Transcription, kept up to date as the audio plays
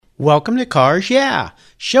Welcome to Cars Yeah,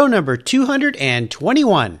 show number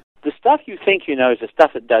 221. The stuff you think you know is the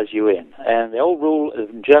stuff that does you in. And the old rule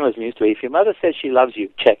of journalism used to be, if your mother says she loves you,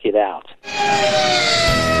 check it out.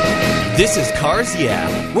 This is Cars Yeah,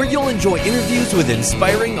 where you'll enjoy interviews with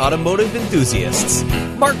inspiring automotive enthusiasts.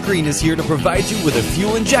 Mark Green is here to provide you with a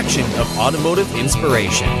fuel injection of automotive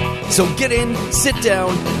inspiration. So get in, sit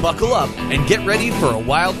down, buckle up, and get ready for a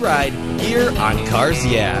wild ride here on Cars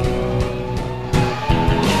Yeah.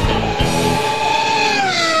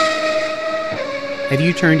 Have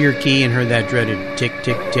you turned your key and heard that dreaded tick,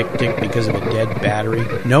 tick, tick, tick because of a dead battery?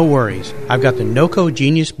 No worries. I've got the NOCO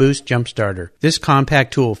Genius Boost Jump Starter. This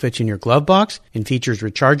compact tool fits in your glove box and features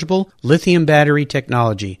rechargeable lithium battery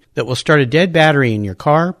technology that will start a dead battery in your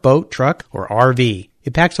car, boat, truck, or RV.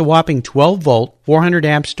 It packs a whopping 12-volt, 400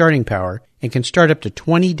 amp starting power and can start up to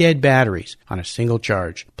 20 dead batteries on a single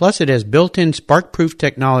charge. Plus, it has built-in spark-proof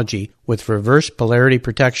technology with reverse polarity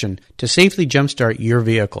protection to safely jumpstart your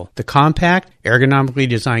vehicle. The compact, ergonomically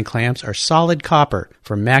designed clamps are solid copper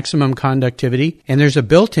for maximum conductivity, and there's a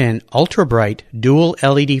built-in ultra-bright dual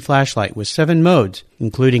LED flashlight with 7 modes,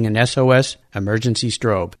 including an SOS emergency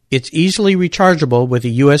strobe. It's easily rechargeable with a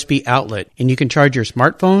USB outlet, and you can charge your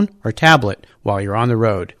smartphone or tablet while you're on the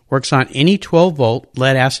road. Works on any 12-volt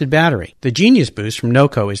lead-acid battery. The Genius Boost from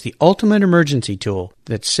NOCO is the ultimate emergency tool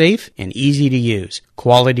that's safe and easy to use.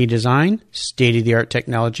 Quality design, state-of-the-art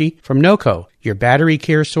technology from NOCO, your battery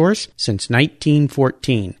care source since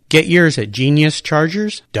 1914. Get yours at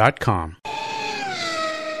geniuschargers.com.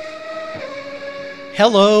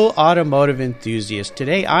 Hello, automotive enthusiasts.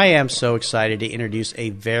 Today I am so excited to introduce a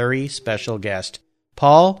very special guest,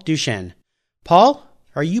 Paul Duchenne. Paul,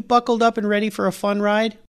 are you buckled up and ready for a fun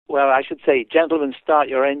ride? Well, I should say, gentlemen, start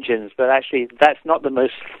your engines, but actually that's not the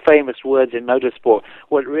most famous words in motorsport.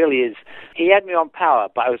 What it really is, he had me on power,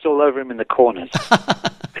 but I was all over him in the corners.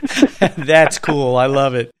 That's cool. I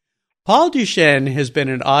love it. Paul Duchenne has been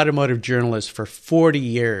an automotive journalist for 40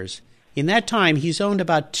 years. In that time, he's owned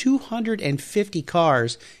about 250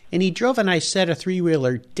 cars, and he drove a nice set of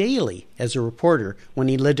three-wheeler daily as a reporter when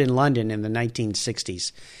he lived in London in the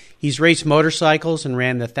 1960s. He's raced motorcycles and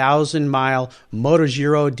ran the 1,000-mile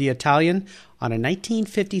Motogiro d'Italia on a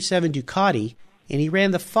 1957 Ducati, and he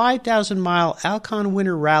ran the 5,000-mile Alcon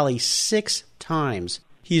Winter Rally 6 times.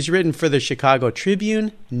 He's written for the Chicago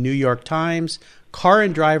Tribune, New York Times, Car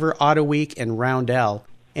and Driver, Auto Week, and Roundel,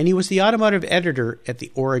 and he was the automotive editor at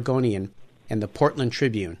the Oregonian and the Portland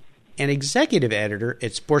Tribune, and executive editor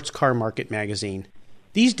at Sports Car Market magazine.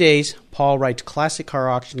 These days, Paul writes classic car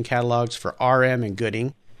auction catalogs for RM and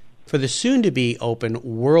Gooding, for the soon-to-be open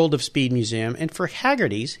World of Speed Museum, and for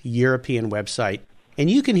Hagerty's European website. And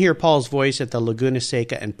you can hear Paul's voice at the Laguna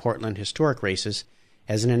Seca and Portland historic races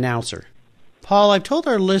as an announcer. Paul, I've told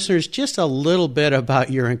our listeners just a little bit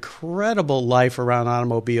about your incredible life around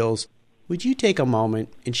automobiles. Would you take a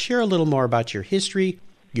moment and share a little more about your history,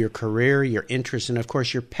 your career, your interests, and of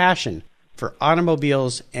course your passion for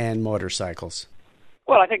automobiles and motorcycles?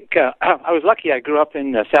 Well, I think I was lucky. I grew up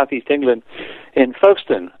in southeast England, in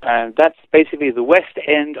Folkestone, and that's basically the west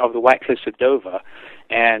end of the White Cliffs of Dover.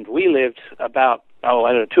 And we lived about,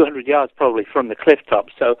 200 yards probably from the cliff top.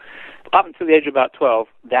 So up until the age of about 12,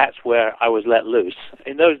 that's where I was let loose.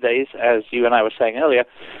 In those days, as you and I were saying earlier,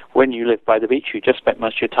 when you lived by the beach, you just spent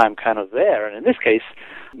most of your time kind of there. And in this case,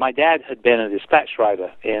 my dad had been a dispatch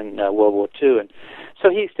rider in World War II, and so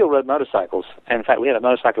he still rode motorcycles. And in fact, we had a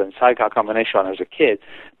motorcycle and sidecar combination when I was a kid,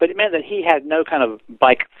 but it meant that he had no kind of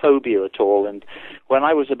bike phobia at all. And when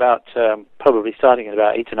I was about, probably starting at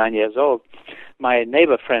about 8 to 9 years old, my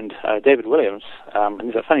neighbor friend, David Williams, and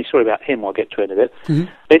there's a funny story about him I'll get to in a bit. Mm-hmm.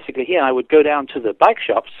 Basically, he and I would go down to the bike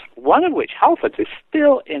shops, one of which, Halfords, is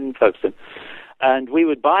still in Folkestone, and we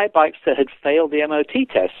would buy bikes that had failed the MOT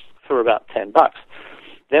test for about $10.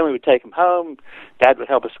 Then we would take them home. Dad would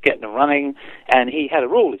help us get them running. And he had a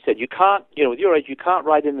rule. He said, you can't, with your age, you can't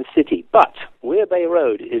ride in the city. But Weir Bay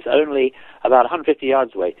Road is only about 150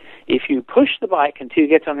 yards away. If you push the bike until you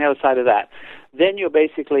get on the other side of that, then you're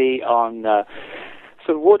basically on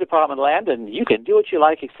sort of War Department land, and you can do what you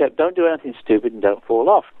like, except don't do anything stupid and don't fall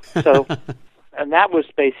off. So, and that was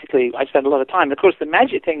basically, I spent a lot of time. Of course, the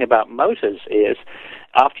magic thing about motors is,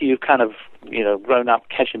 after you've kind of, grown up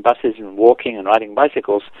catching buses and walking and riding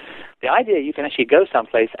bicycles, the idea you can actually go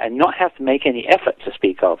someplace and not have to make any effort to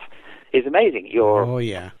speak of is amazing.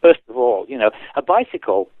 First of all, a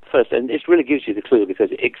bicycle, first, and this really gives you the clue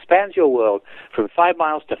because it expands your world from 5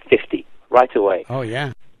 miles to 50 right away. Oh,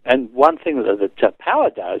 yeah. And one thing that power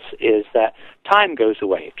does is that time goes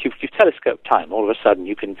away. If you telescope time, all of a sudden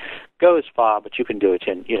you can go as far, but you can do it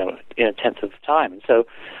in a tenth of the time. And so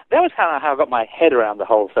that was how I got my head around the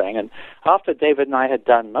whole thing. And after David and I had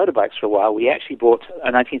done motorbikes for a while, we actually bought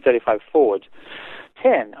a 1935 Ford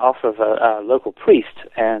 10 off of a local priest,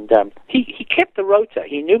 and he kept the rotor.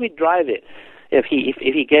 He knew we'd drive it if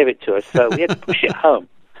he gave it to us, so we had to push it home.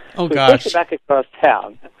 Oh, so gosh. We pushed it back across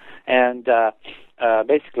town, and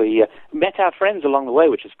basically met our friends along the way,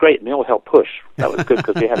 which is great, and they all helped push. That was good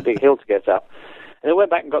because we had a big hill to get up. And then went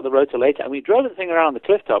back and got the rotor later, and we drove the thing around the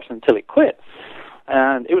cliff tops until it quit.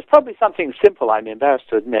 And it was probably something simple, I'm embarrassed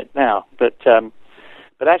to admit now, but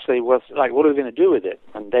actually it was like, what are we going to do with it?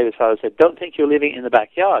 And David's father said, don't think you're living in the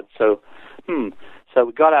backyard. So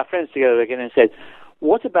we got our friends together again and said,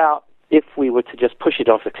 what about if we were to just push it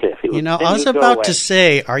off the cliff? I was about to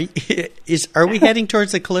say, are we heading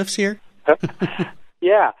towards the cliffs here?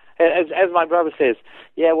 Yeah. As my brother says,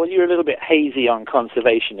 yeah, well, you were a little bit hazy on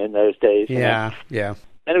conservation in those days. Yeah.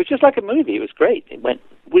 And it was just like a movie. It was great. It went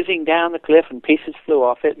whizzing down the cliff and pieces flew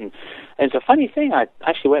off it. And it's a funny thing. I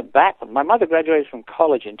actually went back. My mother graduated from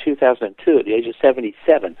college in 2002 at the age of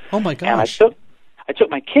 77. Oh, my gosh. And I took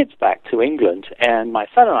my kids back to England, and my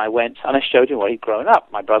son and I went, and I showed him what he'd grown up.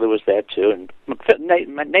 My brother was there, too. And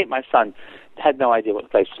Nate, my son, had no idea what the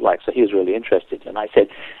place was like, so he was really interested. And I said,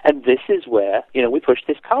 and this is where, we pushed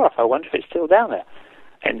this car off. I wonder if it's still down there.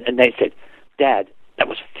 And they said, Dad, that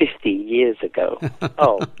was 50 years ago.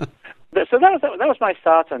 Oh. So that was my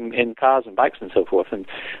start in cars and bikes and so forth. And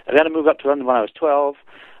then I moved up to London when I was 12.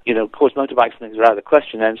 Of course, motorbikes and things were out of the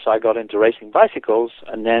question then, so I got into racing bicycles,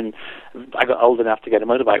 and then I got old enough to get a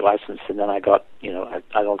motorbike license, and then I got, I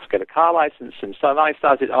wanted to get a car license, and so then I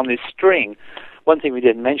started on this string. One thing we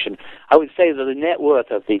didn't mention, I would say that the net worth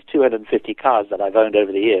of these 250 cars that I've owned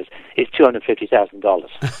over the years is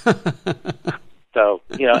 $250,000. So,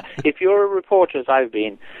 if you're a reporter, as I've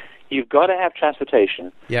been, you've got to have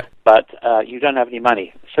transportation, but you don't have any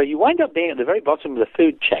money. So you wind up being at the very bottom of the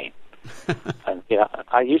food chain. And,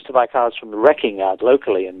 I used to buy cars from the wrecking yard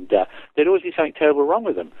locally, and there'd always be something terrible wrong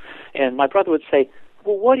with them. And my brother would say,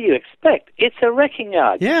 well, what do you expect? It's a wrecking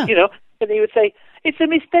yard. Yeah. And he would say, it's a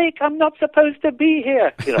mistake. I'm not supposed to be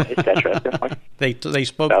here. Etc. They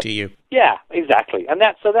spoke to you. Yeah, exactly. And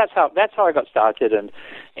that's how I got started.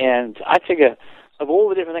 And I figure of all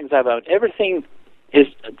the different things I've owned, everything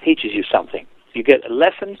teaches you something. You get a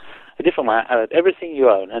lesson, a different one out of everything you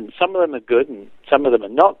own. And some of them are good, and some of them are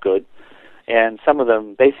not good. And some of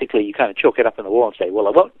them, basically, you kind of chalk it up on the wall and say, well,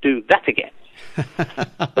 I won't do that again.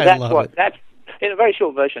 But that's in a very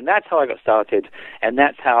short version, that's how I got started, and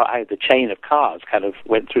that's how the chain of cars kind of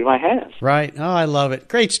went through my hands. Right. Oh, I love it.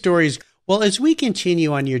 Great stories. Well, as we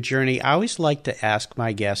continue on your journey, I always like to ask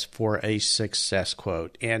my guests for a success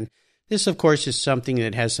quote. And this, of course, is something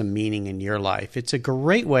that has some meaning in your life. It's a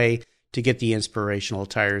great way to get the inspirational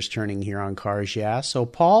tires turning here on Cars Yeah. So,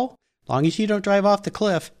 Paul, as long as you don't drive off the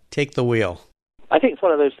cliff, take the wheel. I think it's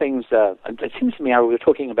one of those things, it seems to me, we were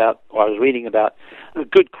talking about, or I was reading about, a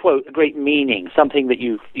good quote, a great meaning, something that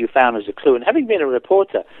you found as a clue. And having been a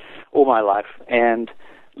reporter all my life and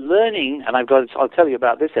learning, and I'll tell you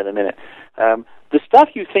about this in a minute, the stuff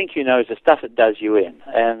you think you know is the stuff that does you in.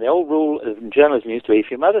 And the old rule of journalism used to be,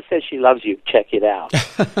 if your mother says she loves you, check it out.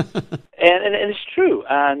 and it's true.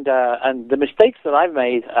 And the mistakes that I've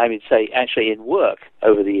made, I would say, actually in work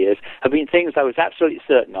over the years, have been things I was absolutely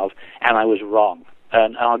certain of, and I was wrong.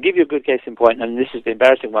 And I'll give you a good case in point, and this is the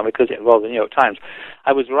embarrassing one because it involved the New York Times.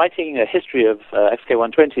 I was writing a history of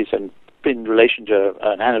XK120s and in relation to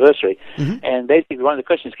an anniversary, and basically one of the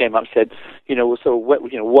questions came up said, so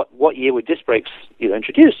what year were disc brakes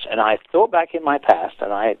introduced? And I thought back in my past,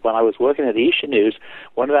 and when I was working at the Isha News,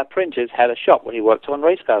 one of our printers had a shop when he worked on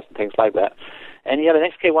race cars and things like that, and he had an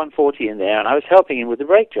XK140 in there, and I was helping him with the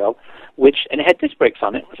brake job, and it had disc brakes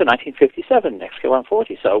on it. It was a 1957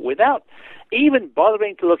 XK140, so without even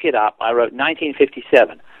bothering to look it up, I wrote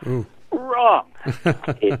 1957. Ooh. Wrong.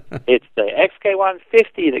 It's the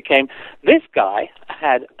XK150 that came. This guy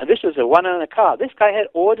this was a one-owner car. This guy had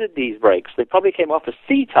ordered these brakes. They probably came off a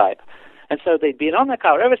C-type, and so they'd been on the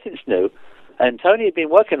car ever since new. And Tony had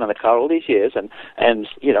been working on the car all these years, and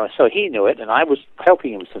so he knew it, and I was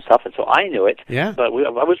helping him with some stuff, and so I knew it. Yeah. But I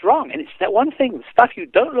was wrong, and it's that one thing. The stuff you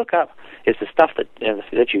don't look up is the stuff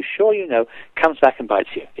that you sure comes back and bites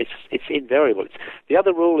you. It's invariable. The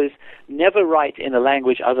other rule is never write in a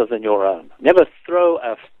language other than your own. Never throw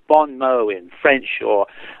a bon mot in French or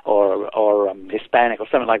Hispanic or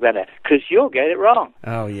something like that, because you'll get it wrong.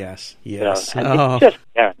 Oh, yes. Yes. You know, and it's just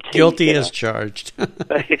guaranteed. Guilty as charged.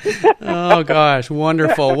 Oh, gosh.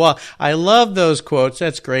 Wonderful. Well, I love those quotes.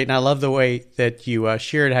 That's great. And I love the way that you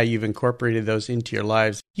shared how you've incorporated those into your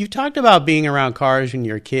lives. You talked about being around cars when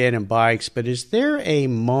you're a kid and bikes, but is there a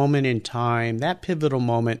moment in time, that pivotal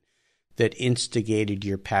moment, that instigated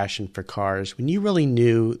your passion for cars when you really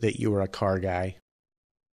knew that you were a car guy?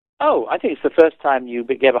 Oh, I think it's the first time you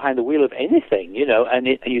get behind the wheel of anything, you know, and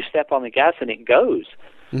you step on the gas and it goes.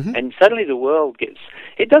 Mm-hmm. And suddenly the world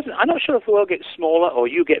I'm not sure if the world gets smaller or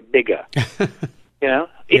you get bigger. You know,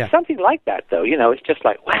 it's something like that, though. You know, it's just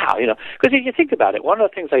like, wow, you know, because if you think about it, one of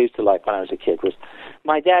the things I used to like when I was a kid was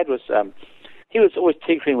my dad was, he was always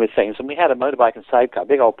tinkering with things, and we had a motorbike and sidecar,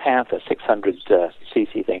 big old Panther 600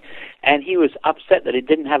 cc thing, and he was upset that it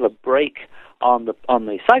didn't have a brake on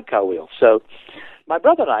the sidecar wheel. So my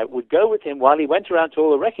brother and I would go with him while he went around to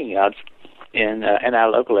all the wrecking yards in our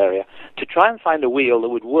local area to try and find a wheel that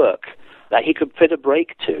would work, that he could fit a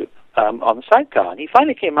brake to on the sidecar. And he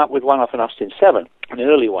finally came up with one off an Austin 7, an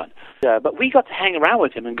early one. But we got to hang around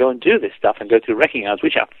with him and go and do this stuff and go through wrecking yards,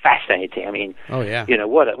 which are fascinating. I mean, you know,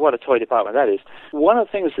 what a toy department that is. One of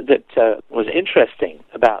the things that was interesting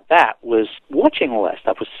about that was watching all that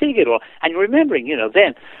stuff, was seeing it all, and remembering, you know,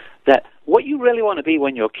 then that what you really want to be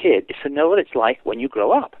when you're a kid is to know what it's like when you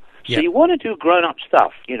grow up. So you want to do grown-up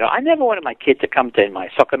stuff. You know, I never wanted my kid to come to my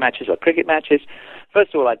soccer matches or cricket matches.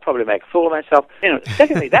 First of all, I'd probably make a fool of myself. You know,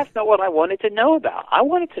 secondly, that's not what I wanted to know about. I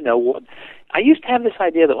wanted to know what... I used to have this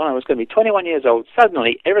idea that when I was going to be 21 years old,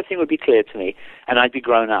 suddenly everything would be clear to me and I'd be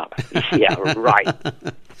grown up. Yeah, right.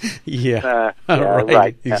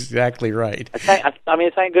 Right. Exactly right. I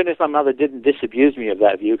mean, thank goodness my mother didn't disabuse me of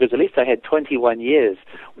that view, because at least I had 21 years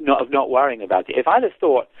of not worrying about it. If I'd have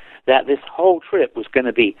thought that this whole trip was going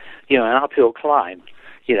to be, you know, an uphill climb,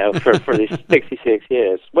 you know, for these 66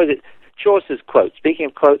 years, was it Chaucer's quote? Speaking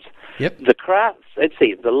of quotes,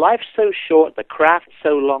 the life's so short, the craft so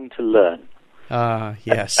long to learn.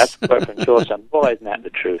 Yes. That's a quote from Chaucer. Boy, isn't that the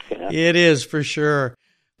truth, you know? It is, for sure.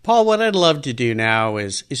 Paul, what I'd love to do now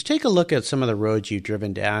is take a look at some of the roads you've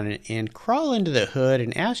driven down and crawl into the hood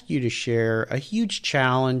and ask you to share a huge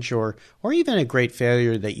challenge or even a great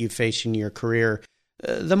failure that you faced in your career.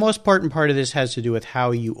 The most important part of this has to do with how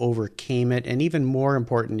you overcame it, and even more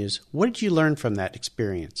important is, what did you learn from that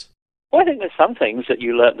experience? Well, I think there's some things that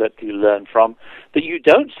you learn from that you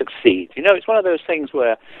don't succeed. You know, it's one of those things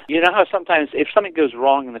where, you know how sometimes if something goes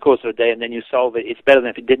wrong in the course of a day and then you solve it, it's better than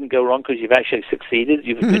if it didn't go wrong because you've actually succeeded,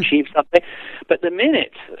 you've achieved something. But the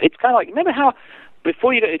minute, it's kind of like, remember how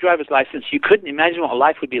before you got your driver's license, you couldn't imagine what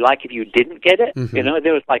life would be like if you didn't get it. Mm-hmm. You know,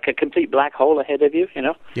 there was like a complete black hole ahead of you. You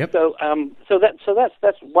know. Yep. So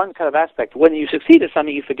that's one kind of aspect. When you succeed at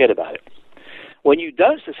something, you forget about it. When you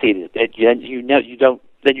don't succeed at it,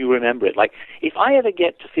 then you remember it. Like, if I ever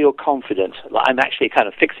get to feel confident, like I'm actually kind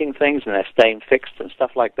of fixing things and they're staying fixed and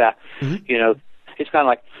stuff like that, you know, it's kind of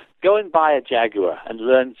like, go and buy a Jaguar and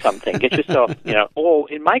learn something. Get yourself, you know,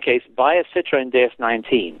 or in my case, buy a Citroen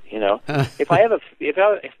DS19. You know, if I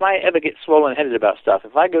ever get swollen-headed about stuff,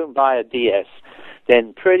 if I go and buy a DS,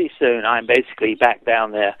 then pretty soon I'm basically back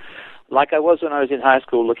down there, like I was when I was in high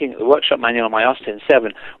school, looking at the workshop manual on my Austin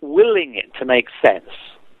 7, willing it to make sense,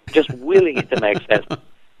 just willing it to make sense.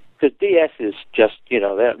 Because DS is just, you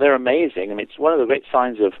know, they're amazing. I mean, it's one of the great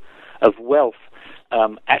signs of wealth,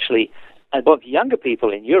 actually. And both younger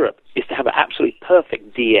people in Europe is to have an absolutely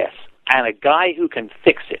perfect DS and a guy who can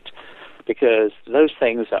fix it, because those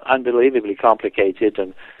things are unbelievably complicated,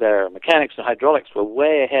 and their mechanics and hydraulics were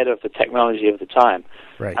way ahead of the technology of the time.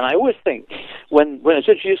 Right. And I always think when it was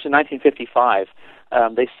introduced in 1955,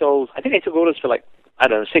 they sold, I think they took orders for like, I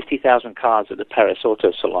don't know, 60,000 cars at the Paris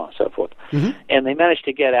Auto Salon and so forth. Mm-hmm. And they managed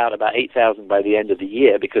to get out about 8,000 by the end of the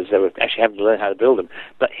year because they were actually having to learn how to build them.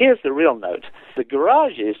 But here's the real note. The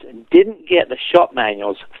garages didn't get the shop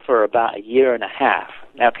manuals for about a year and a half.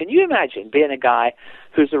 Now, can you imagine being a guy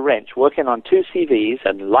who's a wrench, working on 2 CVs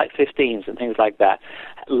and light 15s and things like that,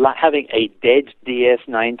 having a dead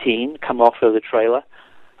DS19 come off of the trailer?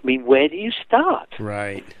 I mean, where do you start?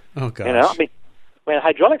 Right. Oh, gosh. You know, I mean, when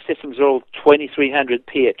hydraulic systems are all 2200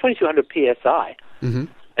 PSI, and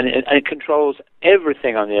it controls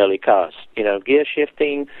everything on the early cars. You know, gear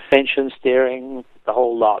shifting, suspension, steering, the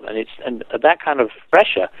whole lot. And that kind of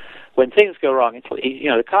pressure, when things go wrong, you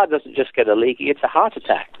know, the car doesn't just get a leak; it gets a heart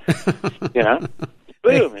attack. You know,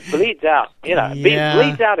 boom, it bleeds out. You know,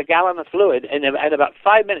 bleeds out a gallon of fluid in about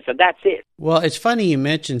 5 minutes, and that's it. Well, it's funny you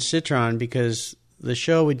mentioned Citroen, because the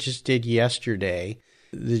show we just did yesterday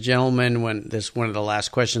The gentleman, one of the last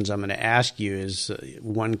questions I'm going to ask you is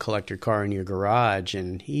one collector car in your garage,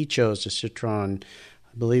 and he chose a Citroen,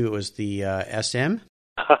 I believe it was the SM?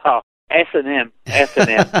 S&M,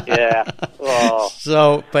 yeah. Oh.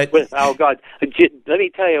 So, but oh God, let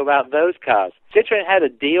me tell you about those cars. Citroen had a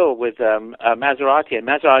deal with Maserati, and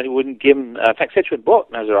Maserati wouldn't give him. In fact, Citroen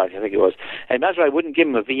bought Maserati, I think it was, and Maserati wouldn't give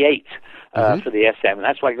him a V8 for the SM, and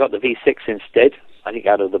that's why I got the V6 instead. I think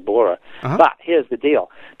out of the Bora. But here's the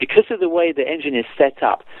deal: because of the way the engine is set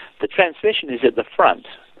up, the transmission is at the front,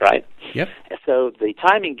 right? Yep. So the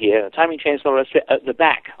timing gear, the timing chain, are at the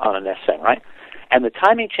back on an SM, right? And the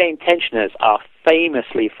timing chain tensioners are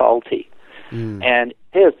famously faulty. And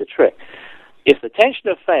here's the trick. If the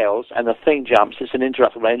tensioner fails and the thing jumps, it's an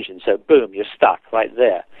interruptible engine, so boom, you're stuck right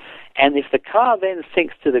there. And if the car then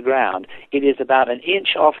sinks to the ground, it is about an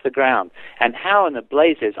inch off the ground. And how in the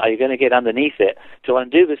blazes are you going to get underneath it to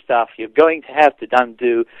undo the stuff you're going to have to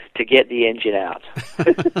undo to get the engine out?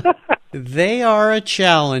 They are a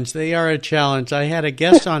challenge. I had a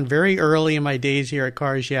guest on very early in my days here at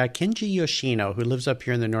Cars Yeah, Kenji Yoshino, who lives up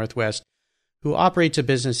here in the Northwest, who operates a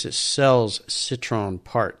business that sells Citroen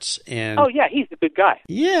parts. And oh, yeah, he's a good guy.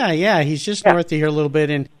 Yeah, he's just north of here a little bit.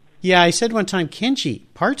 And yeah, I said one time, Kenji,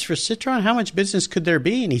 parts for Citroen, how much business could there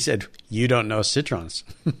be? And he said, you don't know Citroens.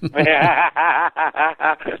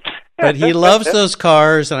 But he loves those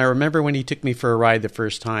cars, and I remember when he took me for a ride the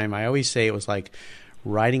first time, I always say it was like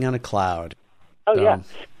riding on a cloud. Oh, so,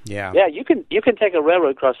 yeah, you can take a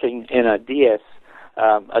railroad crossing in a DS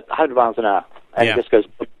at 100 miles an hour, and it just goes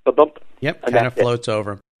bump. Yep, kind of floats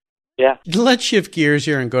over. Yeah. Let's shift gears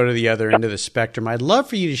here and go to the other end of the spectrum. I'd love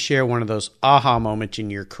for you to share one of those aha moments in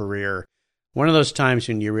your career. One of those times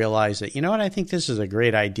when you realize that, you know what, I think this is a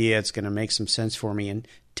great idea. It's going to make some sense for me. And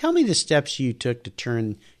tell me the steps you took to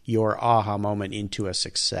turn your aha moment into a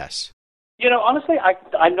success. You know, honestly,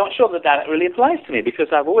 I'm not sure that really applies to me because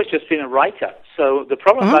I've always just been a writer. So the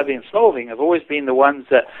problems I've been solving have always been the ones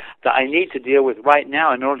that I need to deal with right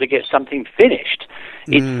now in order to get something finished.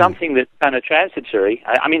 It's something that's kind of transitory.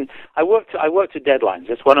 I mean, I work to deadlines.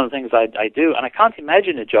 That's one of the things I do, and I can't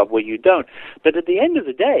imagine a job where you don't. But at the end of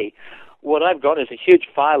the day, what I've got is a huge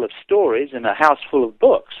file of stories and a house full of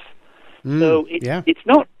books. So it's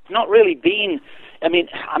not really been. I mean,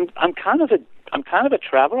 I'm kind of a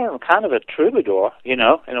traveler. I'm kind of a troubadour, you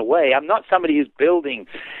know, in a way. I'm not somebody who's building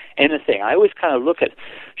anything. I always kind of look at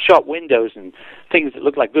shop windows and things that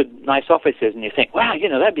look like good, nice offices, and you think, wow, you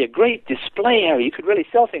know, that'd be a great display area. You could really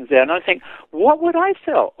sell things there. And I think, what would I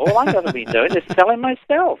sell? All I've ever been doing is selling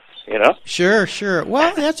myself, you know? Sure.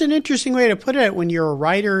 Well, that's an interesting way to put it. When you're a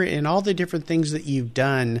writer and all the different things that you've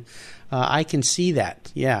done, I can see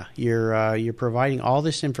that. Yeah, you're providing all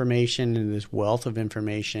this information and this wealth of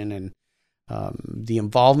information and the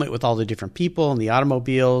involvement with all the different people and the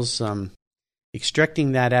automobiles,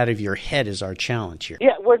 extracting that out of your head is our challenge here.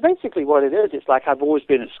 Yeah, well, basically what it is, it's like I've always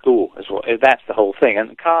been at school as well. That's the whole thing.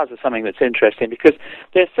 And cars are something that's interesting because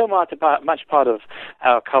they're so much part of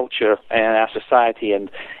our culture and our society. And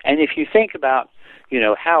if you think about, you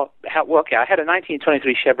know, how I had a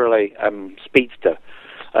 1923 Chevrolet Speedster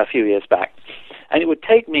a few years back, and it would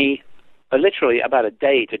take me literally about a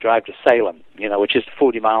day to drive to Salem, you know, which is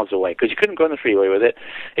 40 miles away, because you couldn't go on the freeway with it.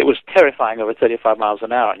 It was terrifying over 35 miles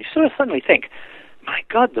an hour. And you sort of suddenly think, my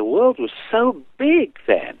God, the world was so big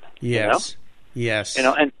then. Yes. You know? Yes. You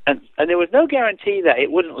know, and there was no guarantee that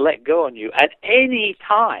it wouldn't let go on you at any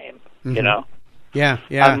time, you know? Yeah.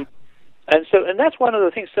 And that's one of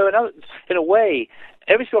the things. So in a way,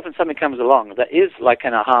 every so often something comes along that is like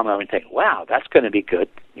an aha moment. Think, wow, that's going to be good.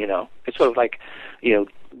 You know, it's sort of like, you know,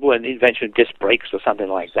 when the invention of disc brakes or something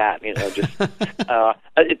like that. You know, just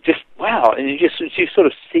it just wow, and you sort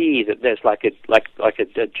of see that there's like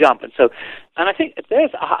a jump. And I think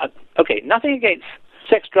there's nothing against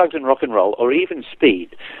sex, drugs, and rock and roll, or even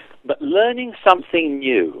speed, but learning something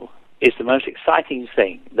new is the most exciting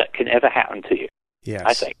thing that can ever happen to you. Yes,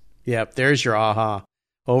 I think. Yep, there's your aha.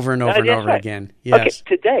 Over and over and over again. Yes.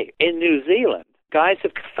 Okay, today in New Zealand, guys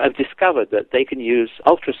have discovered that they can use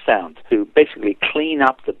ultrasound to basically clean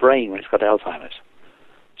up the brain when it's got Alzheimer's.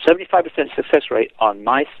 75% success rate on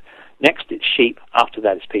mice. Next it's sheep. After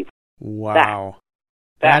that is people. Wow.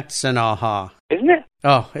 That's an aha. Isn't it?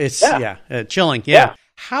 Oh, it's, chilling. Yeah.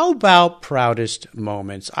 How about proudest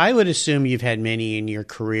moments? I would assume you've had many in your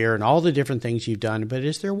career and all the different things you've done, but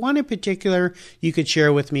is there one in particular you could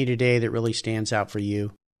share with me today that really stands out for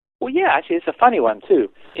you? Well, yeah, actually, it's a funny one,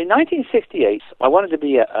 too. In 1968, I wanted to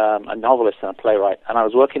be a novelist and a playwright, and I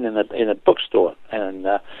was working in a bookstore, and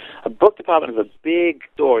a book department of a big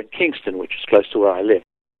store in Kingston, which is close to where I live.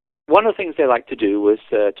 one of the things they like to do was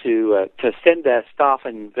to send their staff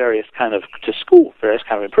in various kind of to school, various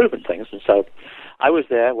kind of improvement things. And so I was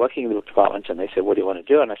there working in the book department, and they said, "What do you want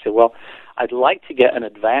to do?" And I said, "Well, I'd like to get an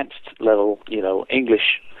advanced level,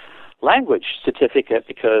 English language certificate,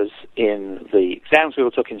 because in the exams we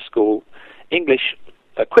all took in school, English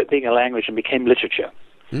quit being a language and became literature."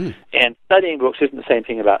 And studying books isn't the same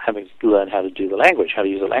thing about having to learn how to do the language, how to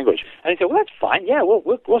use the language. And he said, "Well, that's fine. Yeah,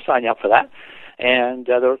 we'll sign you up for that." And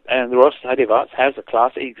the Royal Society of Arts has a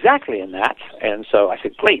class exactly in that. And so I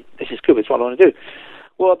said, "Great, this is good. It's what I want to do."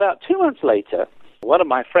 Well, about 2 months later, one of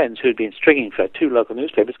my friends who'd been stringing for 2 local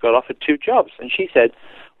newspapers got offered 2 jobs. And she said,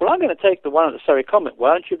 "Well, I'm going to take the one at the Surrey Comet.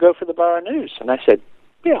 Why don't you go for the Borough News?" And I said,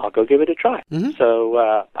 "Yeah, I'll go give it a try."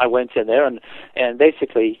 So I went in there, and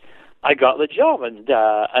basically I got the job,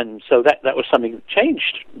 and so that was something that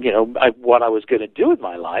changed, what I was going to do with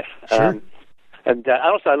my life. Sure. And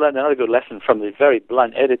also I learned another good lesson from the very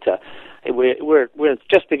blunt editor. We're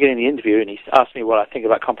just beginning the interview, and he asked me what I think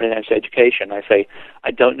about comprehensive education. I say, "I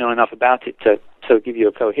don't know enough about it to give you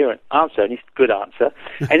a coherent answer," and he said, "Good answer."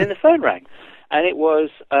 And then the phone rang. And it was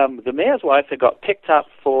the mayor's wife that got picked up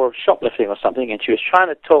for shoplifting or something, and she was trying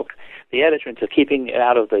to talk the editor into keeping it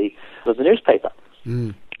out of the newspaper.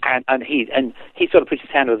 And he sort of puts his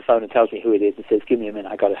hand over the phone and tells me who it is and says, "Give me a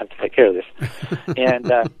minute, I have to take care of this."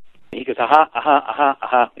 And he goes,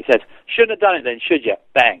 "Aha." He says, "Shouldn't have done it then, should you?"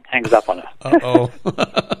 Bang, hangs up on her. Uh-oh.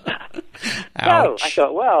 So I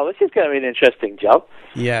thought, well, this is going to be an interesting job.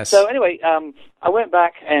 Yes. So anyway, I went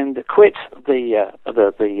back and quit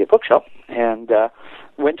the bookshop and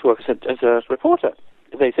went to work as a reporter.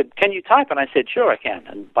 They said, "Can you type?" And I said, "Sure, I can."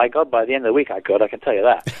 And by God, by the end of the week, I could. I can tell you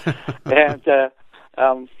that.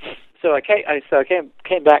 And so I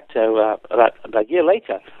came back to about a year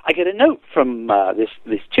later. I get a note from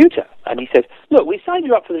this tutor, and he says, "Look, we signed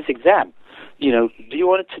you up for this exam. Do you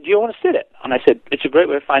want to sit it?" And I said, "It's a great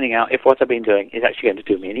way of finding out if what I've been doing is actually going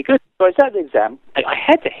to do me any good." So I sat the exam. I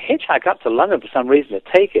had to hitchhike up to London for some reason to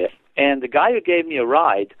take it, and the guy who gave me a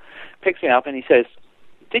ride picks me up and he says,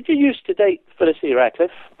 "Did you used to date Phyllis E.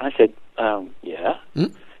 Ratcliffe?" I said, "Yeah."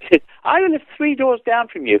 He said, "I live 3 doors down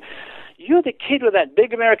from you. You're the kid with that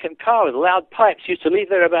big American car with loud pipes used to leave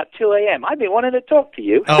there about 2 a.m. I've been wanting to talk to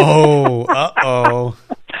you." Oh, uh-oh.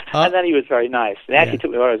 And then he was very nice. He actually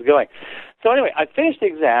took me where I was going. So anyway, I finished the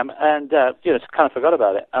exam and kind of forgot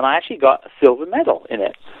about it. And I actually got a silver medal in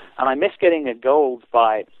it. And I missed getting a gold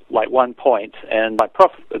by like 1 point. And my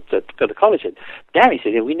prof at the college said, "Damn," he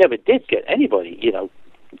said, "we never did get anybody,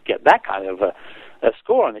 get that kind of a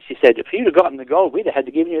score on it." She said, "If you'd have gotten the gold, we'd have had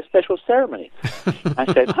to give you a special ceremony." I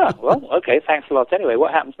said, "Well, okay, thanks a lot. Anyway,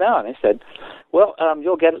 what happens now?" And they said, "Well,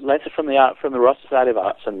 you'll get a letter from the Royal Society of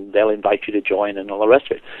Arts, and they'll invite you to join and all the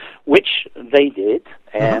rest of it," which they did.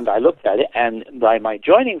 And I looked at it, and my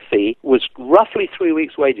joining fee was roughly 3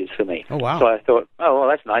 weeks' wages for me. Oh, wow. So I thought, "Oh, well,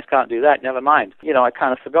 that's nice. Can't do that. Never mind." I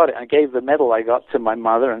kind of forgot it. I gave the medal I got to my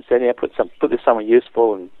mother and said, "Yeah, put this somewhere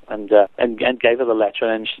useful," and gave her the letter.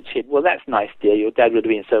 And she said, "Well, that's nice, dear. Your dad would have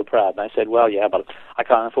been so proud." And I said, "Well, yeah, but I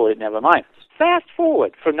can't afford it. Never mind." Fast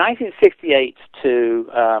forward from 1968 to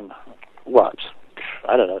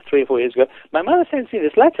I don't know, 3 or 4 years ago, my mother sends me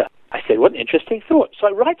this letter. I said, "What an interesting thought." So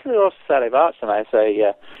I write to the Royal Society of Arts and I say,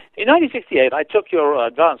 "In 1968, I took your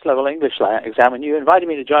advanced level English exam and you invited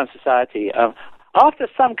me to join the society. After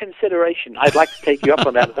some consideration, I'd like to take you up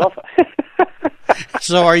on that offer."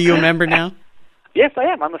 So are you a member now? Yes, I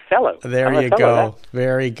am. I'm a fellow. There you go.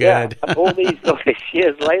 Very good. Yeah, all these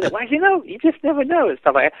years later. Well, you just never know and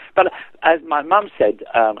stuff like that. But as my mum said,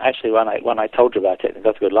 actually, when I told her about it and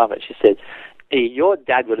got a good laugh at it, she said, "Your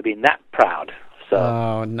dad would have been that proud." So,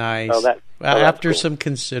 oh, nice. So after cool. some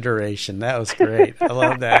consideration. That was great. I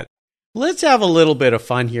love that. Let's have a little bit of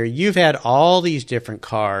fun here. You've had all these different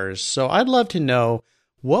cars, so I'd love to know,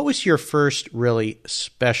 what was your first really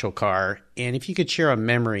special car? And if you could share a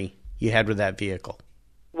memory you had with that vehicle.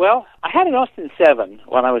 Well, I had an Austin 7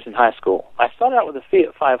 when I was in high school. I started out with a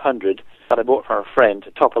Fiat 500 that I bought from a friend,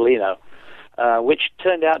 Topolino, which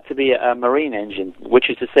turned out to be a marine engine, which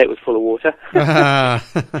is to say it was full of water.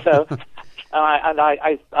 So,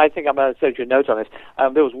 I think I'm going to send you a note on this.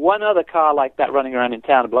 There was one other car like that running around in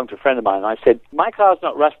town. It belonged to a friend of mine. And I said, "My car's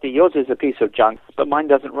not rusty. Yours is a piece of junk, but mine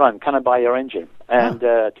doesn't run. Can I buy your engine?" And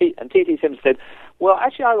T.T. Sims said, "Well,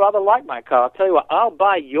 actually, I rather like my car. I'll tell you what, I'll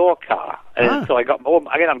buy your car." And so I got more.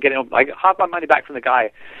 Again, I got half my money back from the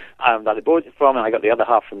guy that I bought it from, and I got the other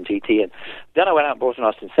half from TT. And then I went out and bought an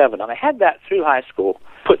Austin 7, and I had that through high school.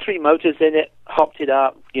 Put 3 motors in it, hopped it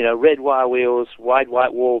up, red wire wheels, wide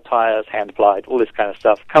white wall tires, hand applied, all this kind of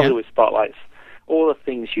stuff, covered it with spotlights. all the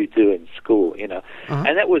things you do in school, and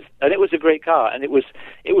it was a great car, and it was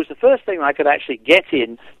the first thing I could actually get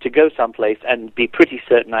in to go someplace and be pretty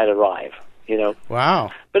certain I'd arrive.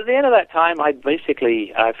 Wow. But at the end of that time, I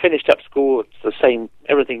finished up school. It's the same.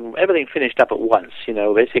 Everything finished up at once.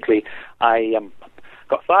 Basically, I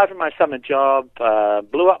got fired from my summer job,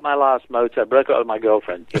 blew up my last motor, broke up with my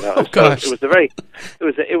girlfriend. Oh, gosh. So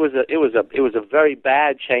it was a very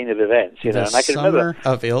bad chain of events. The and I can remember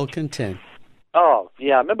of ill content. Oh,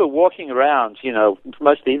 yeah, I remember walking around,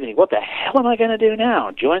 most of the evening. What the hell am I going to do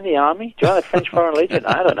now? Join the army? Join the French Foreign Legion?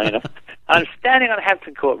 I don't know, I'm standing on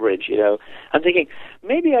Hampton Court Bridge, I'm thinking,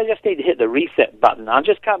 maybe I just need to hit the reset button. I'll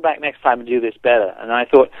just come back next time and do this better. And I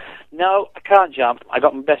thought, no, I can't jump. I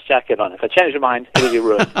got my best jacket on. If I change my mind, it'll be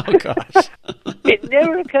ruined. Oh, gosh. It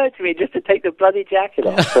never occurred to me just to take the bloody jacket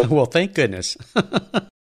off. So. Well, thank goodness.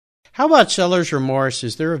 How about seller's remorse?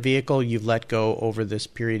 Is there a vehicle you've let go over this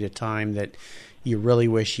period of time that you really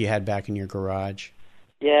wish you had back in your garage?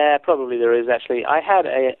 Yeah, probably there is, actually. I had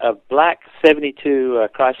a black 72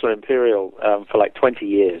 Chrysler Imperial for like 20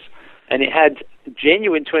 years, and it had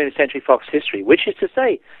genuine 20th Century Fox history, which is to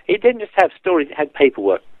say, it didn't just have stories, it had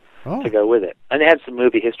paperwork to go with it, and it had some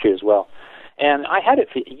movie history as well. And I had it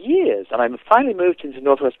for years, and I finally moved into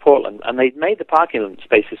Northwest Portland, and they made the parking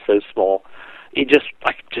spaces so small, just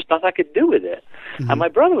nothing I could do with it. Mm-hmm. And my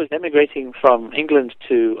brother was emigrating from England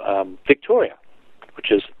to Victoria,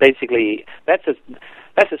 which is basically, that's as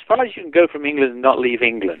far as you can go from England and not leave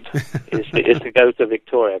England, is to go to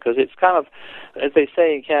Victoria, because it's kind of, as they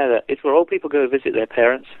say in Canada, it's where old people go to visit their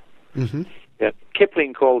parents. Mm-hmm.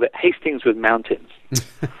 Kipling called it Hastings with mountains.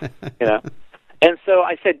 And so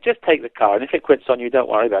I said, just take the car, and if it quits on you, don't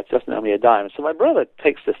worry about it. It doesn't owe me a dime. So my brother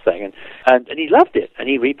takes this thing, and he loved it, and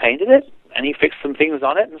he repainted it, and he fixed some things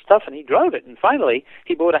on it and stuff, and he drove it. And finally,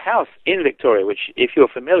 he bought a house in Victoria, which, if you're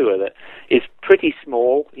familiar with it, is pretty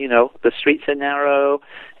small. The streets are narrow.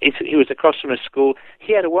 He was across from a school.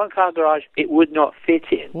 He had a one-car garage. It would not fit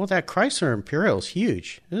in. Well, that Chrysler Imperial is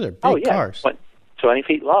huge. Those are big cars. 20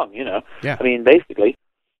 feet long, Yeah. I mean, basically.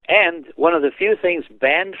 And one of the few things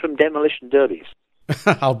banned from demolition derbies.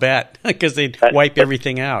 I'll bet, because they'd wipe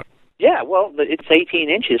everything out. Yeah, well, it's 18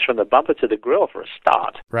 inches from the bumper to the grill for a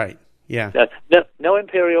start. Right, yeah. No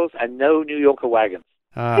Imperials and no New Yorker wagons.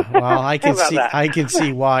 Well, I can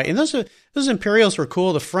see why. And those Imperials were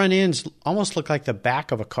cool. The front ends almost looked like the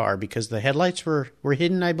back of a car because the headlights were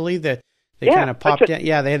hidden, I believe. That they kind of popped down.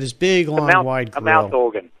 Yeah, they had this big, long, wide grill. A mouth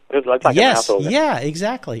organ. It was like yes, a mouth organ. Yeah,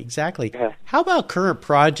 exactly. Yeah. How about current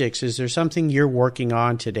projects? Is there something you're working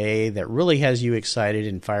on today that really has you excited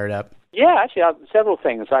and fired up? Yeah, actually, several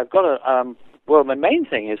things. I've got the main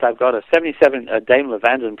thing is I've got a 77 Daimler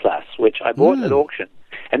Vandenplas, which I bought at auction.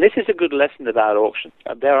 And this is a good lesson about auction.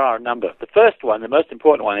 There are a number. The first one, the most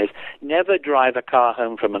important one, is never drive a car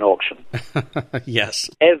home from an auction. Yes.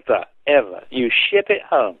 Ever. You ship it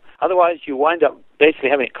home. Otherwise, you wind up basically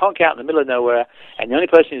having it conk out in the middle of nowhere, and the only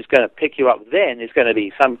person who's going to pick you up then is going to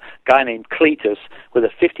be some guy named Cletus with a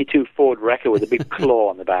 52 Ford Wrecker with a big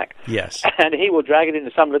claw on the back. Yes. And he will drag it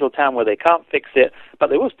into some little town where they can't fix it,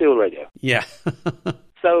 but they will steal radio. Yeah.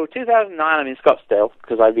 So 2009, I'm in Scottsdale,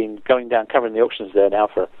 because I've been going down covering the auctions there now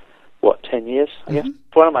for, 10 years, I guess?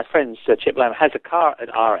 One of my friends, Chip Lamb, has a car at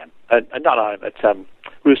RM, at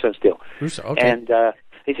Russo and Steel. Russo, okay. And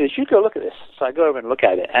he says, you go look at this. So I go over and look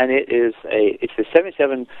at it, and it's a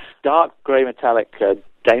 77 dark grey metallic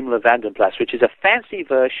Daimler Vandenplas, which is a fancy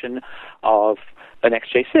version of an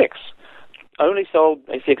XJ6. Only sold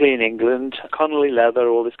basically in England, Connolly leather,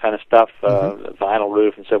 all this kind of stuff, vinyl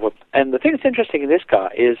roof and so forth. And the thing that's interesting in this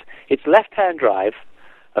car is it's left-hand drive,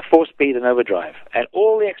 a 4-speed and overdrive, and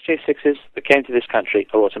all the XJ6s that came to this country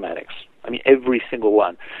are automatics. I mean, every single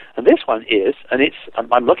one. And this one is, and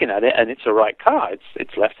I'm looking at it, and it's a right car.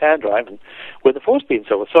 It's left-hand drive and with a 4-speed and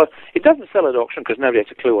so forth. So it doesn't sell at auction because nobody has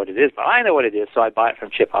a clue what it is, but I know what it is, so I buy it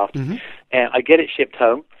from Chip after. And I get it shipped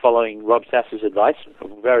home following Rob Sass's advice, the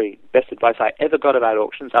very best advice I ever got about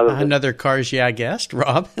auctions. Another Cars Yeah guest,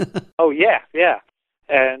 Rob. Oh, yeah.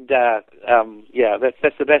 And,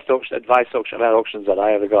 that's the best advice about auctions that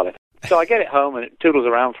I ever got. So I get it home, and it toodles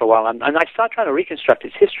around for a while, and I start trying to reconstruct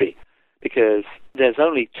its history, because there's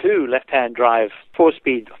only 2 left-hand drive,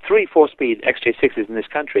 4-speed XJ6s in this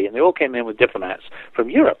country, and they all came in with diplomats from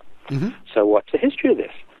Europe. So what's the history of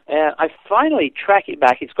this? And I finally track it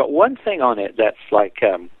back. It's got one thing on it that's like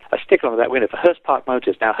a sticker on that window for Hurst Park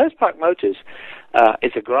Motors. Now, Hurst Park Motors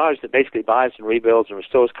is a garage that basically buys and rebuilds and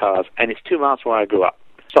restores cars, and it's 2 miles from where I grew up.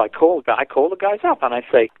 So I call the guys up, and I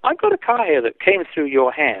say, I've got a car here that came through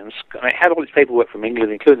your hands, and it had all its paperwork from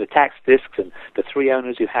England, including the tax discs and the 3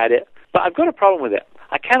 owners who had it. But I've got a problem with it.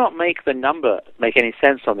 I cannot make the number make any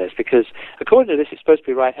sense on this, because according to this, it's supposed to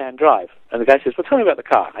be right-hand drive. And the guy says, well, tell me about the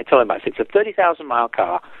car. I tell him about it. It's a 30,000-mile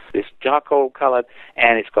car, this charcoal-colored,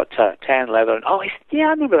 and it's got tan leather. And, he said, yeah, I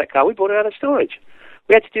remember that car. We bought it out of storage.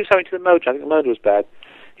 We had to do something to the motor. I think the motor was bad.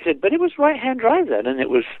 He said, but it was right-hand drive then, and it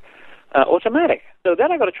was automatic. So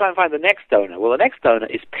then I got to try and find the next owner. Well, the next owner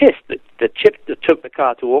is pissed that Chip took the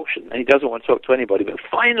car to auction, and he doesn't want to talk to anybody. But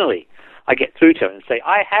finally, I get through to him and say,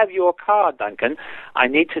 I have your car, Duncan. I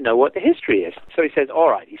need to know what the history is. So he says, all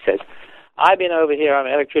right. He says, I've been over here. I'm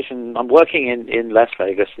an electrician. I'm working in Las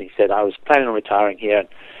Vegas. And he said, I was planning on retiring here. And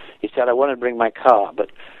he said, I wanted to bring my car,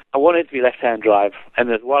 but I wanted it to be left-hand drive. And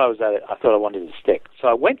then while I was at it, I thought I wanted it to stick. So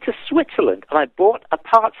I went to Switzerland, and I bought a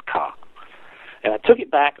parts car. And I took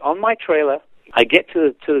it back on my trailer. I get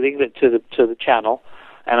to the channel,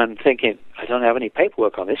 and I'm thinking, I don't have any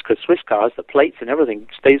paperwork on this, because Swiss cars, the plates and everything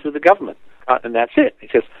stays with the government. And that's it. He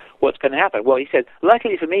says, what's going to happen? Well, he said,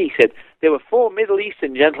 luckily for me, he said, there were 4 Middle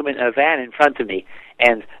Eastern gentlemen in a van in front of me,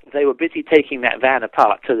 and they were busy taking that van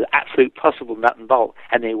apart to the absolute possible nut and bolt,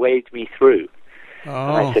 and they waved me through. Oh.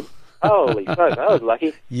 And I said, holy fuck, I was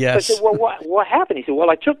lucky. Yes. So I said, well, what happened? He said, well,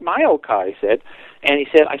 I took my old car, he said, and he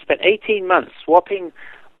said, I spent 18 months swapping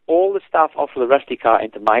all the stuff off of the rusty car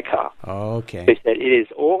into my car. Okay. He said, it is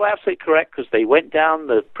all absolutely correct, because they went down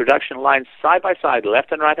the production lines side by side,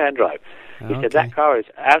 left and right-hand drive. He said, that car is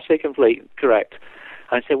absolutely complete, correct.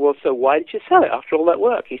 And I said, well, so why did you sell it after all that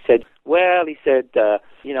work? He said, well, he said, I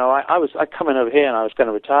come in over here and I was going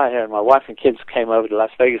to retire here, and my wife and kids came over to Las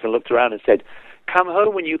Vegas and looked around and said, come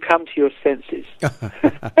home when you come to your senses.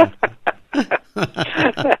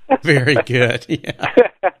 Very good.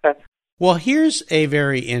 Yeah. Well, here's a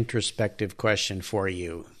very introspective question for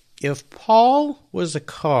you. If Paul was a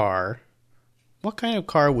car, what kind of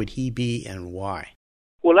car would he be and why?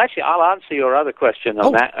 Well, actually, I'll answer your other question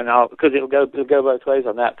on that, and because it'll go both ways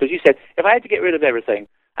on that. Because you said, if I had to get rid of everything,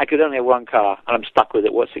 I could only have one car, and I'm stuck with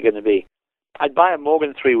it. What's it going to be? I'd buy a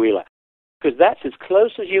Morgan three-wheeler, because that's as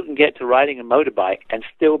close as you can get to riding a motorbike and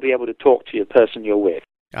still be able to talk to the person you're with.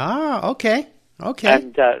 Ah, okay.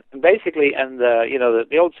 And basically,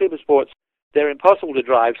 the old super sports, they're impossible to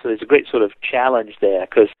drive, so there's a great sort of challenge there,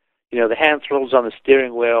 because the hand throttle's on the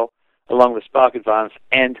steering wheel along the Spark Advance,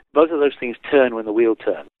 and both of those things turn when the wheel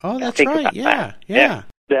turns. Oh, that's right. Yeah.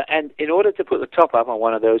 And in order to put the top up on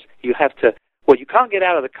one of those, you have to. Well, you can't get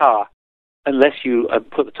out of the car unless you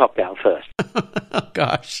put the top down first. Oh,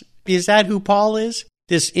 gosh. Is that who Paul is?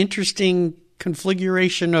 This interesting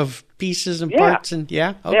configuration of pieces and parts? And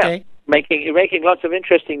okay. Yeah. Making lots of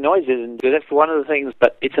interesting noises, and that's one of the things.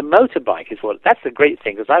 But it's a motorbike, that's the great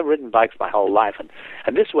thing, because I've ridden bikes my whole life,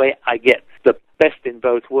 and this way I get the best in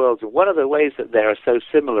both worlds. And one of the ways that they are so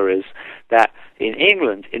similar is that in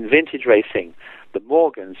England, in vintage racing, the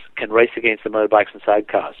Morgans can race against the motorbikes and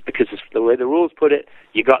sidecars, because it's the way the rules put it,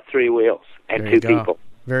 you got 3 wheels and 2 people.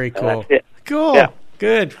 Very cool. That's it. Cool. Yeah.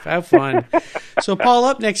 Good. Have fun. So, Paul,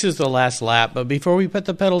 up next is the last lap. But before we put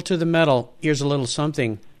the pedal to the metal, here's a little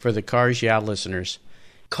something for the Cars Yeah listeners.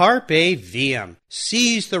 Carpe Diem.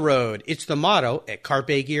 Seize the road. It's the motto at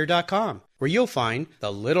CarpeGear.com, where you'll find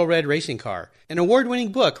The Little Red Racing Car, an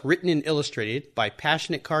award-winning book written and illustrated by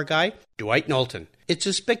passionate car guy Dwight Knowlton. It's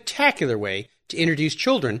a spectacular way to introduce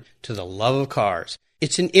children to the love of cars.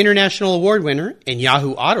 It's an international award winner, and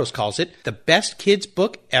Yahoo Autos calls it the best kids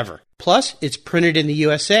book ever. Plus, it's printed in the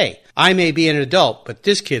USA. I may be an adult, but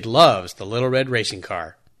this kid loves The Little Red Racing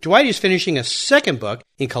Car. Dwight is finishing a second book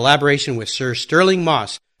in collaboration with Sir Sterling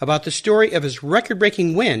Moss about the story of his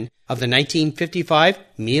record-breaking win of the 1955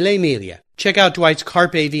 Mille Miglia. Check out Dwight's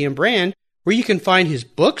Carpe Diem brand, where you can find his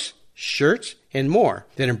books, shirts, and more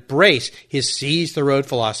that embrace his Seize the Road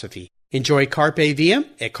philosophy. Enjoy Carpe Diem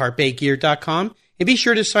at CarpeGear.com, and be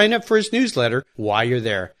sure to sign up for his newsletter while you're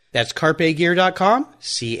there. That's CarpeGear.com,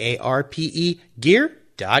 CARPE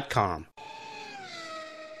Gear.com.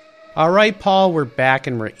 All right, Paul, we're back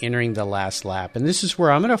and we're entering the last lap. And this is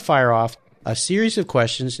where I'm going to fire off a series of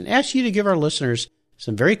questions and ask you to give our listeners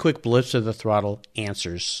some very quick blips of the throttle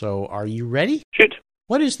answers. So are you ready? Shoot.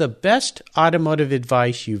 What is the best automotive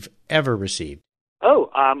advice you've ever received?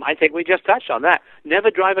 I think we just touched on that. Never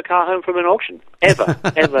drive a car home from an auction. Ever,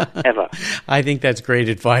 ever, ever. I think that's great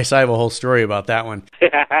advice. I have a whole story about that one.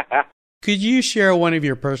 Could you share one of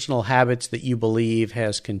your personal habits that you believe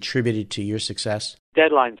has contributed to your success?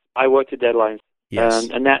 Deadlines. I work to deadlines. Yes.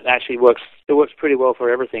 And that actually works. It works pretty well for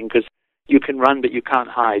everything, because you can run, but you can't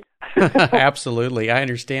hide. Absolutely. I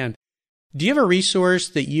understand. Do you have a resource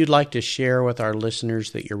that you'd like to share with our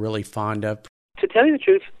listeners that you're really fond of? To tell you the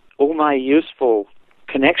truth, all my useful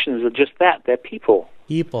connections are just that. They're people.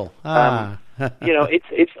 People.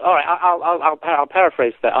 it's all right. I'll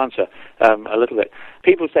paraphrase that answer a little bit.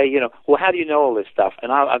 People say, well, how do you know all this stuff?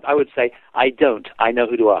 And I would say, I don't. I know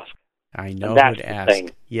who to ask. I know who to ask.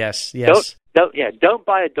 Thing. Yes. Don't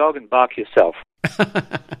buy a dog and bark yourself.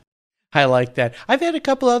 I like that. I've had a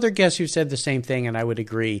couple other guests who said the same thing, and I would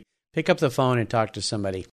agree. Pick up the phone and talk to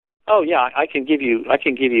somebody. Oh yeah, I can give you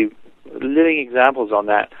living examples on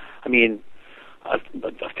that. I mean,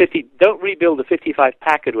 don't rebuild a 55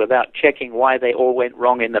 Packard without checking why they all went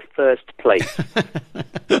wrong in the first place.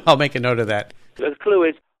 I'll make a note of that. The clue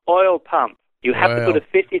is oil pump. You have to put a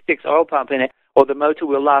 56 oil pump in it, or the motor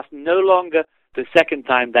will last no longer the second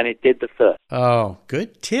time than it did the first. Oh,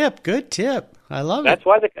 good tip. I love it. That's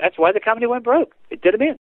why the company went broke. It did them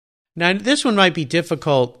in. Now, this one might be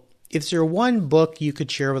difficult. Is there one book you could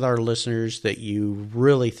share with our listeners that you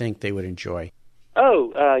really think they would enjoy?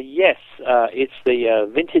 Oh, yes. It's the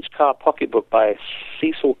Vintage Car Pocketbook by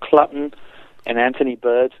Cecil Clutton and Anthony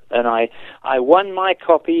Bird. And I won my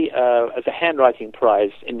copy as a handwriting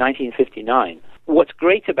prize in 1959. What's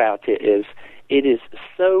great about it is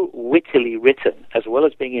so wittily written as well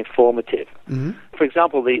as being informative. Mm-hmm. For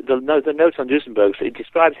example, the notes on Duesenbergs, it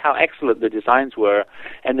describes how excellent the designs were,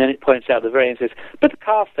 and then it points out the very end says, but the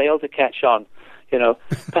car failed to catch on.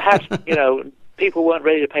 Perhaps, people weren't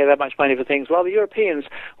ready to pay that much money for things, while the Europeans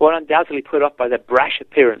were undoubtedly put off by the brash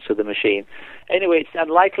appearance of the machine. Anyway, it's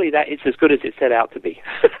unlikely that it's as good as it set out to be.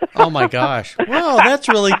 Oh, my gosh. Well, that's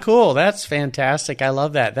really cool. That's fantastic. I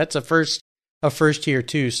love that. That's a first here,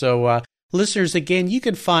 too. So, listeners, again, you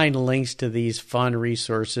can find links to these fun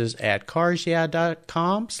resources at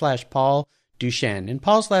carsyeah.com/Paul Duchenne. And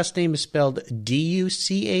Paul's last name is spelled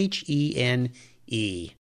Duchene.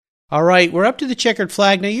 All right, we're up to the checkered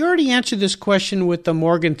flag. Now, you already answered this question with the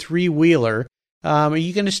Morgan three-wheeler. Are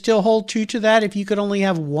you going to still hold true to that? If you could only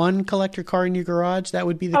have one collector car in your garage, that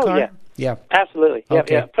would be the car? Yeah, absolutely.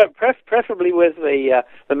 Okay. Yeah. Preferably with the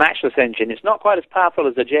matchless engine. It's not quite as powerful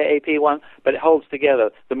as the JAP one, but it holds together.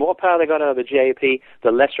 The more power they got out of the JAP,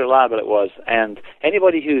 the less reliable it was. And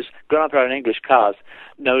anybody who's grown up around English cars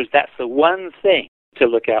knows that's the one thing to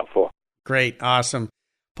look out for. Great. Awesome.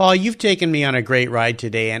 Paul, you've taken me on a great ride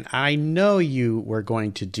today, and I know you were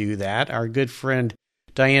going to do that. Our good friend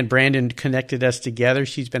Diane Brandon connected us together.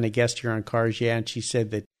 She's been a guest here on Cars Yeah, and she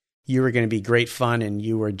said that you were going to be great fun, and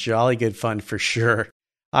you were jolly good fun for sure.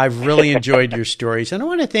 I've really enjoyed your stories, and I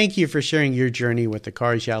want to thank you for sharing your journey with the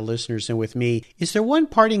Cars Yeah listeners and with me. Is there one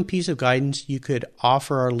parting piece of guidance you could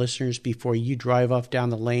offer our listeners before you drive off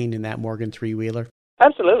down the lane in that Morgan three-wheeler?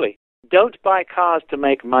 Absolutely. Don't buy cars to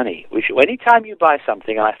make money. Anytime you buy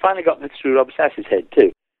something, and I finally got this through Rob Sass's head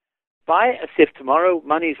too, buy as if tomorrow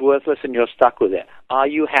money's worthless and you're stuck with it. Are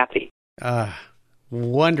you happy?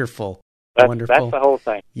 Wonderful. Wonderful. That's the whole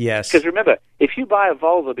thing. Yes. Because remember, if you buy a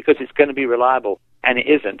Volvo because it's going to be reliable and it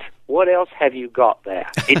isn't, what else have you got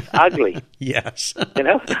there? It's ugly. Yes.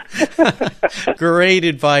 Great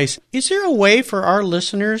advice. Is there a way for our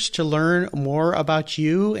listeners to learn more about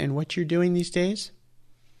you and what you're doing these days?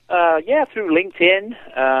 Through LinkedIn,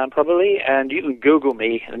 probably, and you can Google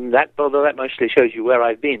me, and although that mostly shows you where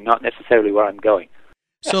I've been, not necessarily where I'm going.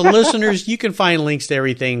 So, listeners, you can find links to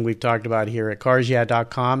everything we've talked about here at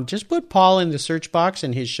carsyeah.com. Just put Paul in the search box,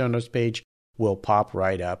 and his show notes page will pop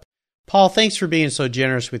right up. Paul, thanks for being so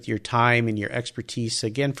generous with your time and your expertise.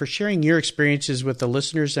 Again, for sharing your experiences with the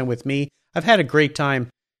listeners and with me. I've had a great time.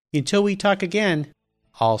 Until we talk again,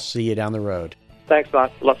 I'll see you down the road. Thanks,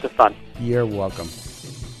 Mark. Lots of fun. You're welcome.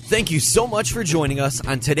 Thank you so much for joining us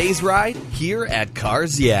on today's ride here at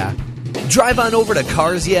Cars Yeah. Drive on over to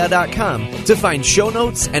carsyeah.com to find show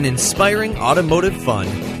notes and inspiring automotive fun.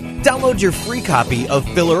 Download your free copy of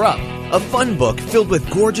Filler Up, a fun book filled with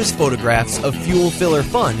gorgeous photographs of fuel filler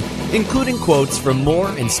fun, including quotes from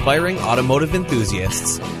more inspiring automotive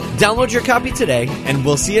enthusiasts. Download your copy today, and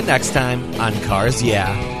we'll see you next time on Cars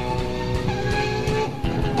Yeah.